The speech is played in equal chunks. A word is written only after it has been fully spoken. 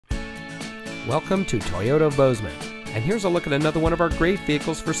Welcome to Toyota of Bozeman, and here's a look at another one of our great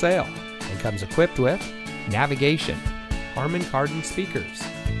vehicles for sale, and comes equipped with navigation, Harman Kardon speakers,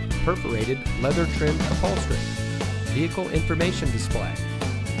 perforated leather trimmed upholstery, vehicle information display,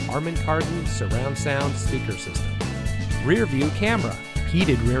 Harman Kardon surround sound speaker system, rear view camera,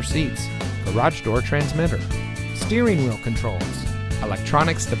 heated rear seats, garage door transmitter, steering wheel controls,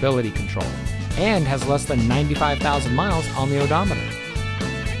 electronic stability control, and has less than 95,000 miles on the odometer.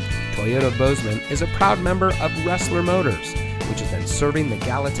 Toyota of Bozeman is a proud member of Ressler Motors, which has been serving the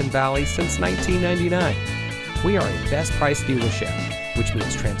Gallatin Valley since 1999. We are a best price dealership, which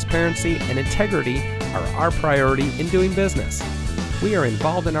means transparency and integrity are our priority in doing business. We are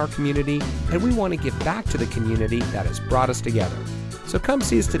involved in our community, and we want to give back to the community that has brought us together. So come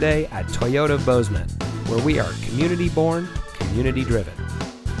see us today at Toyota of Bozeman, where we are community born, community driven.